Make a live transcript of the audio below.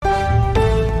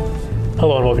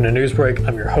Hello and welcome to Newsbreak.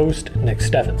 I'm your host, Nick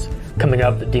Steffens. Coming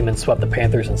up, the Demons swept the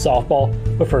Panthers in softball,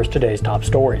 but first, today's top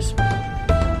stories.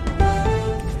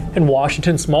 In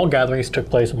Washington, small gatherings took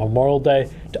place on Memorial Day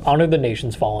to honor the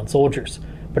nation's fallen soldiers.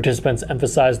 Participants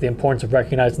emphasized the importance of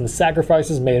recognizing the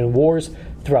sacrifices made in wars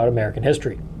throughout American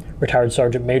history. Retired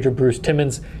Sergeant Major Bruce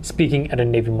Timmons, speaking at a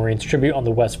Navy Marines tribute on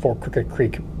the West Fork Crooked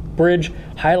Creek Bridge,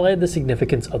 highlighted the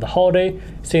significance of the holiday,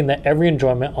 saying that every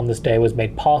enjoyment on this day was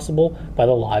made possible by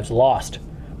the lives lost.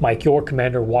 Mike York,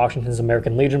 commander of Washington's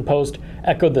American Legion Post,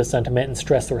 echoed this sentiment and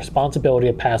stressed the responsibility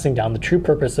of passing down the true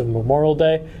purpose of Memorial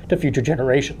Day to future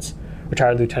generations.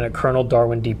 Retired Lieutenant Colonel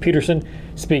Darwin D. Peterson,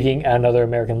 speaking at another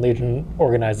American Legion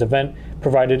organized event,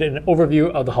 provided an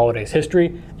overview of the holiday's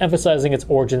history, emphasizing its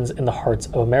origins in the hearts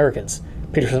of Americans.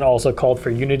 Peterson also called for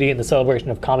unity in the celebration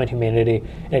of common humanity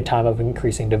in a time of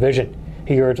increasing division.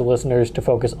 He urged listeners to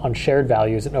focus on shared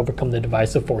values and overcome the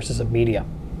divisive forces of media.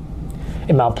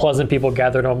 In Mount Pleasant, people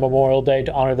gathered on Memorial Day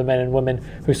to honor the men and women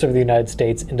who served the United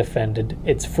States and defended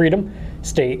its freedom.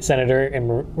 State Senator and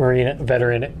Marine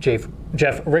veteran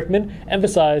Jeff Rickman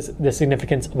emphasized the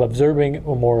significance of observing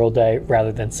Memorial Day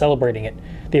rather than celebrating it.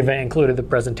 The event included the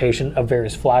presentation of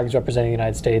various flags representing the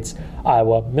United States,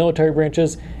 Iowa military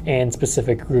branches, and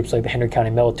specific groups like the Henry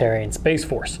County Military and Space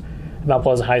Force. The Mount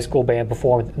Pleasant High School band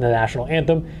performed the national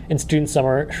anthem, and student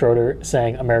Summer Schroeder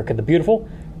sang America the Beautiful.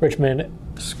 Richmond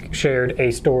shared a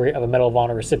story of a Medal of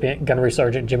Honor recipient, Gunnery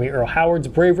Sergeant Jimmy Earl Howard's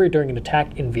bravery during an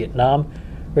attack in Vietnam.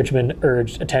 Richmond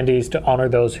urged attendees to honor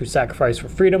those who sacrificed for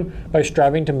freedom by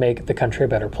striving to make the country a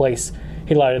better place.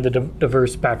 He highlighted the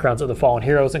diverse backgrounds of the fallen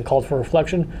heroes and called for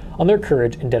reflection on their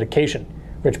courage and dedication.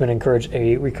 Richmond encouraged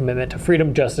a recommitment to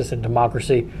freedom, justice, and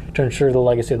democracy to ensure the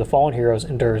legacy of the fallen heroes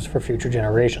endures for future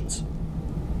generations.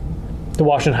 The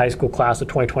Washington High School class of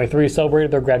 2023 celebrated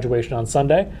their graduation on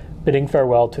Sunday, bidding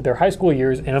farewell to their high school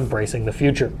years and embracing the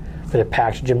future. For the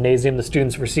packed gymnasium, the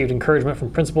students received encouragement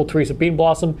from Principal Teresa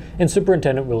Beanblossom and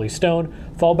Superintendent Willie Stone,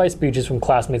 followed by speeches from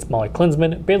classmates Molly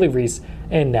Klinsman, Bailey Reese,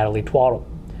 and Natalie Twaddle.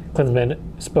 Klinsman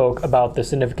spoke about the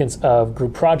significance of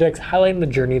group projects, highlighting the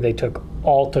journey they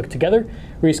all took together.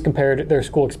 Reese compared their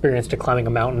school experience to climbing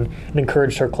a mountain and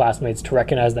encouraged her classmates to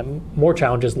recognize that more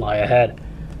challenges lie ahead.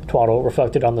 Twaddle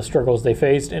reflected on the struggles they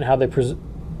faced and how they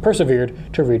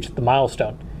persevered to reach the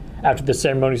milestone. After the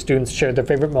ceremony, students shared their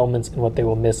favorite moments and what they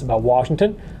will miss about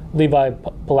Washington. Levi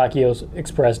Palacios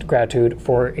expressed gratitude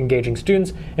for engaging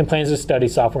students and plans to study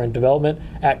software and development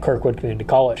at Kirkwood Community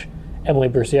College. Emily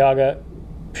Burciaga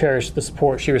cherished the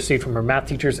support she received from her math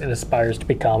teachers and aspires to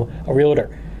become a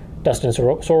realtor. Dustin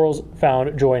Sorrells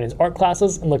found joy in his art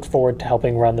classes and looks forward to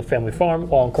helping run the family farm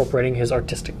while incorporating his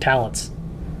artistic talents.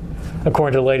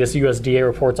 According to the latest USDA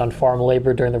reports on farm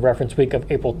labor during the reference week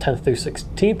of April 10th through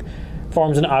 16th,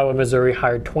 farms in Iowa and Missouri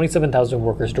hired 27,000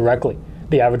 workers directly.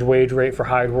 The average wage rate for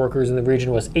hired workers in the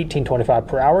region was $18.25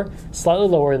 per hour, slightly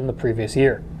lower than the previous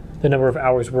year. The number of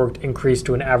hours worked increased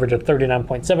to an average of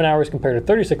 39.7 hours compared to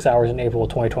 36 hours in April of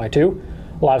 2022.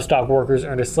 Livestock workers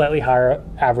earned a slightly higher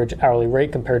average hourly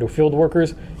rate compared to field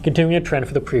workers, continuing a trend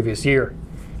for the previous year.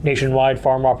 Nationwide,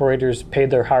 farm operators paid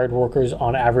their hired workers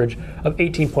on average of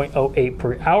 $18.08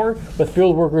 per hour, with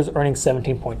field workers earning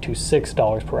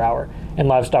 $17.26 per hour, and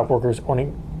livestock workers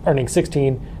earning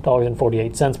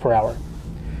 $16.48 per hour.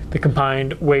 The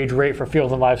combined wage rate for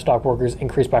field and livestock workers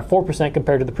increased by 4%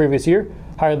 compared to the previous year.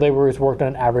 Hired laborers worked on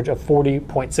an average of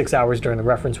 40.6 hours during the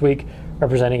reference week,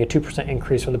 representing a 2%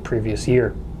 increase from the previous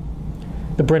year.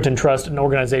 The Brinton Trust, an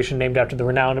organization named after the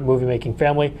renowned movie-making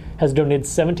family, has donated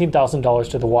 $17,000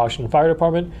 to the Washington Fire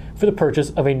Department for the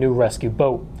purchase of a new rescue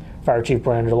boat. Fire Chief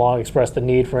Brandon DeLong expressed the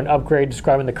need for an upgrade,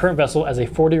 describing the current vessel as a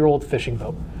 40-year-old fishing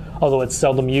boat. Although it's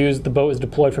seldom used, the boat is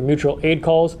deployed for mutual aid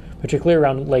calls, particularly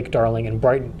around Lake Darling and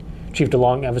Brighton. Chief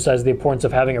DeLong emphasized the importance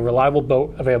of having a reliable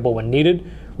boat available when needed,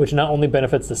 which not only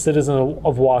benefits the citizens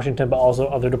of Washington but also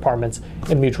other departments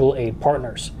and mutual aid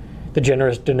partners. The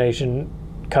generous donation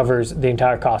covers the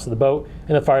entire cost of the boat,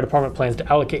 and the fire department plans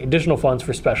to allocate additional funds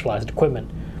for specialized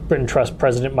equipment. Brinton Trust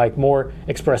President Mike Moore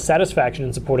expressed satisfaction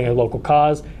in supporting a local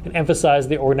cause and emphasized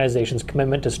the organization's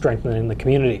commitment to strengthening the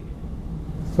community.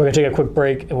 We're going to take a quick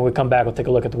break, and when we come back, we'll take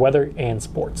a look at the weather and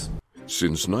sports.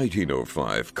 Since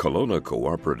 1905, Kelowna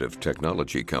Cooperative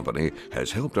Technology Company has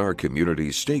helped our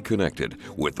community stay connected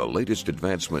with the latest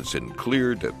advancements in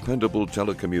clear, dependable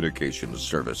telecommunications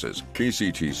services.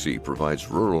 KCTC provides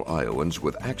rural Iowans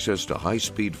with access to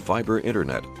high-speed fiber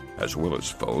internet, as well as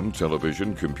phone,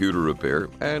 television, computer repair,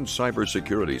 and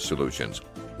cybersecurity solutions.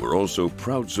 We're also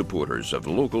proud supporters of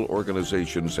local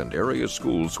organizations and area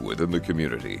schools within the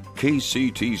community.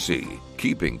 KCTC,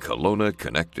 keeping Kelowna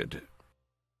connected.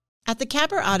 At the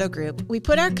Capper Auto Group, we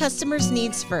put our customers'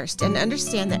 needs first and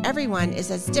understand that everyone is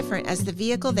as different as the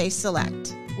vehicle they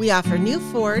select. We offer new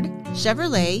Ford,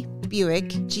 Chevrolet, Buick,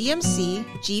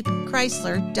 GMC, Jeep,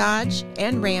 Chrysler, Dodge,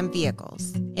 and Ram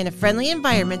vehicles in a friendly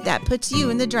environment that puts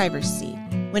you in the driver's seat.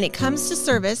 When it comes to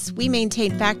service, we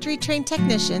maintain factory-trained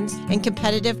technicians and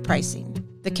competitive pricing.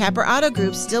 The Capper Auto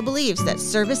Group still believes that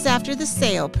service after the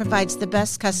sale provides the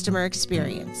best customer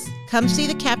experience. Come see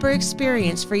the Capper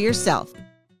experience for yourself.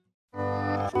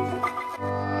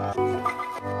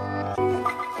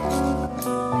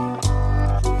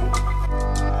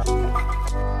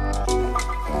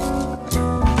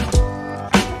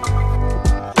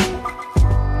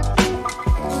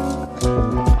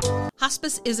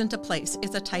 Hospice isn't a place,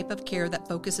 it's a type of care that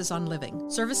focuses on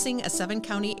living. Servicing a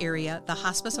 7-county area, the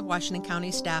Hospice of Washington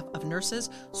County staff of nurses,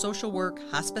 social work,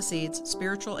 hospice aides,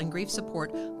 spiritual and grief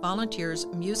support, volunteers,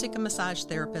 music and massage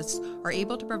therapists are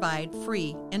able to provide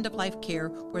free end-of-life care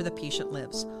where the patient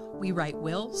lives. We write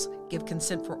wills, give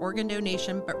consent for organ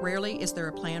donation, but rarely is there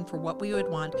a plan for what we would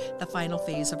want the final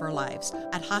phase of our lives.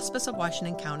 At Hospice of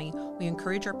Washington County, we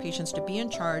encourage our patients to be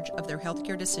in charge of their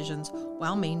healthcare decisions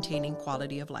while maintaining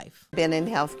quality of life. Been in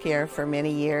healthcare for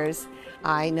many years.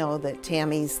 I know that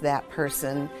Tammy's that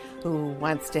person who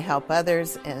wants to help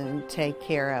others and take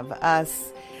care of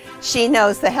us. She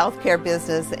knows the healthcare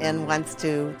business and wants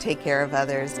to take care of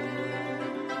others.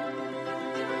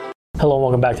 Hello and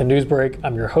welcome back to Newsbreak.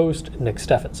 I'm your host, Nick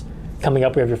Steffens. Coming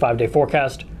up, we have your 5-day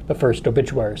forecast, but first,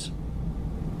 obituaries.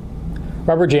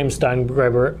 Robert James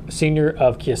Steingraber, Sr.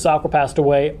 of Keosauqua, passed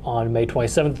away on May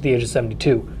 27th at the age of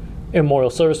 72. A memorial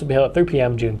service will be held at 3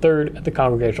 p.m. June 3rd at the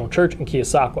Congregational Church in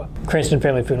Keosauqua. Cranston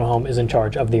Family Funeral Home is in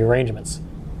charge of the arrangements.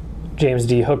 James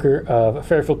D. Hooker of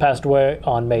Fairfield passed away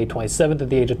on May 27th at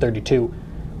the age of 32.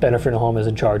 Benner Funeral Home is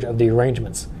in charge of the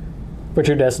arrangements.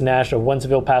 Richard S. Nash of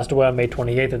Wentzville passed away on May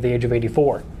 28th at the age of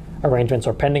 84. Arrangements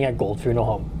are pending at Gold Funeral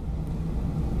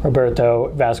Home. Roberto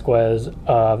Vasquez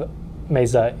of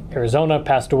Mesa, Arizona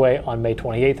passed away on May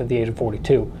 28th at the age of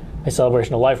 42. A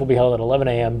celebration of life will be held at 11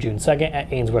 a.m. June 2nd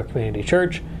at Ainsworth Community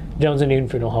Church. Jones and Newton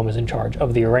Funeral Home is in charge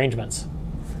of the arrangements.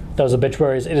 Those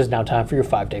obituaries, it is now time for your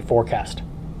 5-day forecast.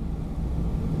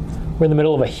 We're in the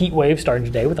middle of a heat wave starting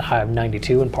today with a high of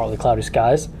 92 and partly cloudy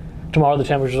skies. Tomorrow the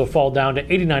temperatures will fall down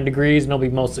to 89 degrees and it'll be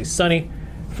mostly sunny.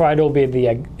 Friday will be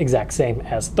the exact same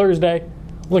as Thursday.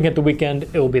 Looking at the weekend,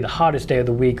 it will be the hottest day of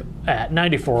the week at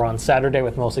 94 on Saturday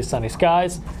with mostly sunny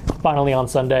skies. Finally on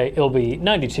Sunday, it'll be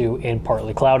 92 and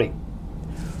partly cloudy.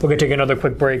 We're going to take another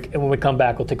quick break, and when we come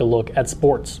back, we'll take a look at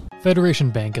sports. Federation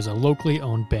Bank is a locally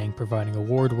owned bank providing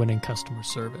award-winning customer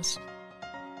service.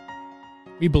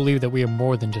 We believe that we are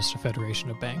more than just a federation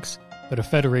of banks, but a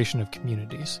federation of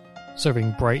communities,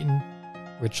 serving Brighton,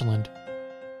 Richland,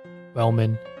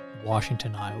 Wellman, and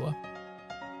Washington, Iowa.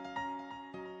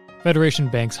 Federation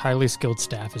Bank's highly skilled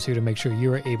staff is here to make sure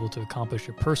you are able to accomplish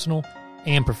your personal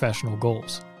and professional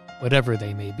goals, whatever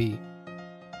they may be.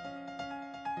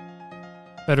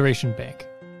 Federation Bank,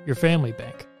 your family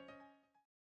bank.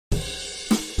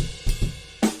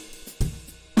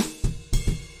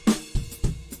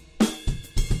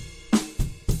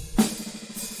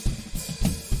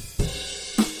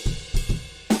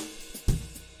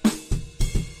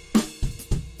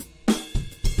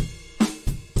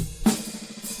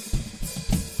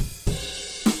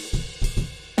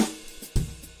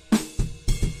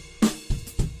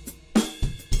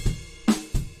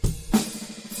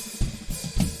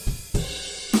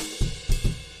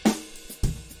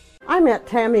 I met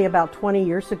Tammy about 20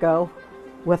 years ago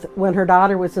when her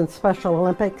daughter was in Special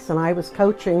Olympics and I was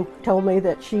coaching. Told me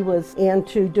that she was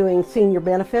into doing senior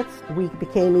benefits. We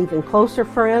became even closer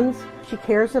friends. She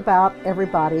cares about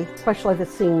everybody, especially the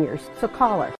seniors, so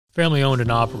call her. Family owned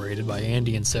and operated by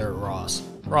Andy and Sarah Ross.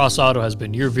 Ross Auto has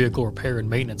been your vehicle repair and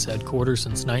maintenance headquarters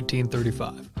since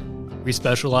 1935. We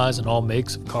specialize in all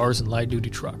makes of cars and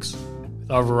light-duty trucks. With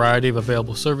our variety of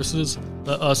available services,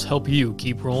 let us help you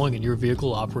keep rolling and your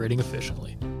vehicle operating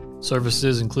efficiently.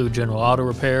 Services include general auto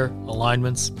repair,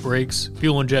 alignments, brakes,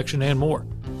 fuel injection, and more.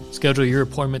 Schedule your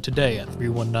appointment today at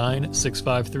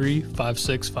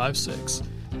 319-653-5656.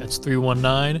 That's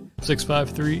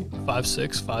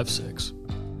 319-653-5656.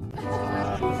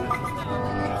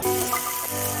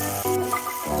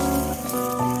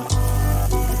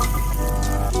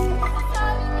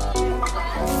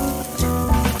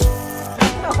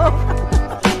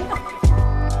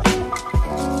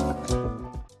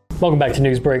 Welcome back to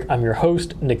Newsbreak. I'm your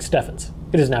host, Nick Steffens.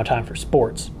 It is now time for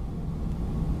sports.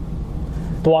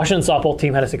 The Washington softball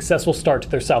team had a successful start to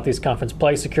their Southeast Conference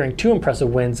play, securing 2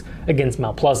 impressive wins against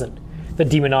Mount Pleasant. The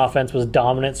Demon offense was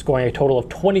dominant, scoring a total of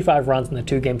 25 runs in the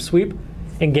 2-game sweep,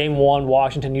 In Game 1,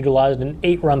 Washington utilized an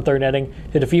 8-run third inning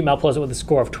to defeat Mount Pleasant with a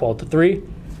score of 12-3.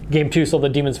 Game 2 saw the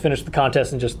Demons finish the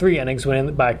contest in just 3 innings,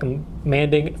 winning by a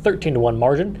commanding 13-1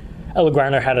 margin. Ella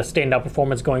Griner had a standout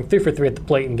performance, going 3 for 3 at the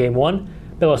plate in Game 1.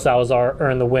 Bella Salazar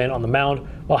earned the win on the mound,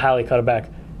 while Hallie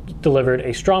Cutterback delivered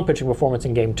a strong pitching performance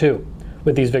in Game 2.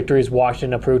 With these victories,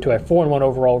 Washington improved to a 4-1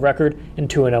 overall record and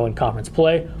 2-0 in conference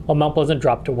play, while Mount Pleasant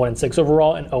dropped to 1-6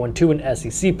 overall and 0-2 in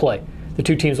SEC play. The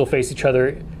two teams will face each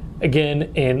other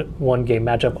again in one-game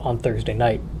matchup on Thursday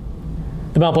night.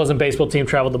 The Mount Pleasant baseball team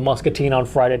traveled to Muscatine on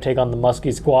Friday to take on the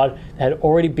Muskie squad that had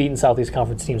already beaten Southeast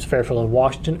Conference teams Fairfield and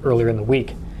Washington earlier in the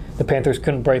week. The Panthers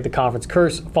couldn't break the conference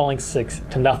curse, falling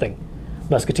 6-0.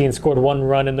 Muscatine scored 1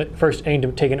 run in the first inning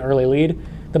to take an early lead.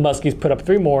 The Muskies put up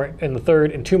 3 more in the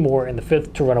third and 2 more in the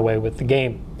fifth to run away with the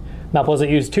game. Mount Pleasant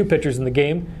used 2 pitchers in the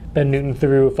game. Ben Newton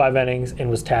threw 5 innings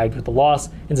and was tagged with the loss,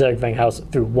 and Zach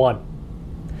Vanghouse threw 1.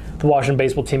 The Washington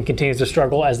baseball team continues to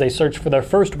struggle as they search for their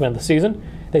first win of the season.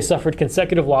 They suffered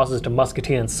consecutive losses to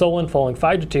Muscatine and Solon, falling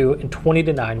 5-2 and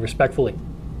 20-9 respectively.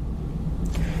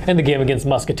 In the game against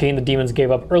Muscatine, the Demons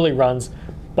gave up early runs,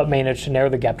 but managed to narrow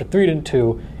the gap to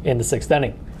 3-2 in the 6th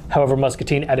inning. However,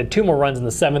 Muscatine added 2 more runs in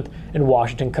the 7th, and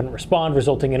Washington couldn't respond,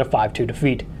 resulting in a 5-2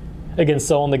 defeat. Against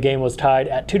Solon, the game was tied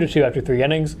at 2-2 after 3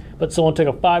 innings, but Solon took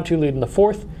a 5-2 lead in the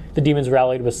 4th. The Demons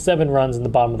rallied with 7 runs in the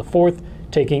bottom of the 4th,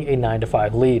 taking a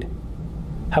 9-5 lead.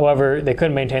 However, they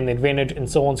couldn't maintain the advantage, and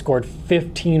Solon scored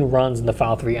 15 runs in the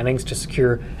final 3 innings to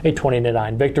secure a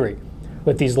 20-9 victory.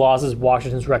 With these losses,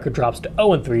 Washington's record drops to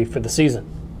 0-3 for the season.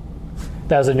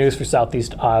 That was the news for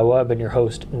Southeast Iowa. I've been your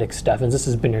host, Nick Steffens. This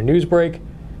has been your news break,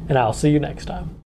 and I'll see you next time.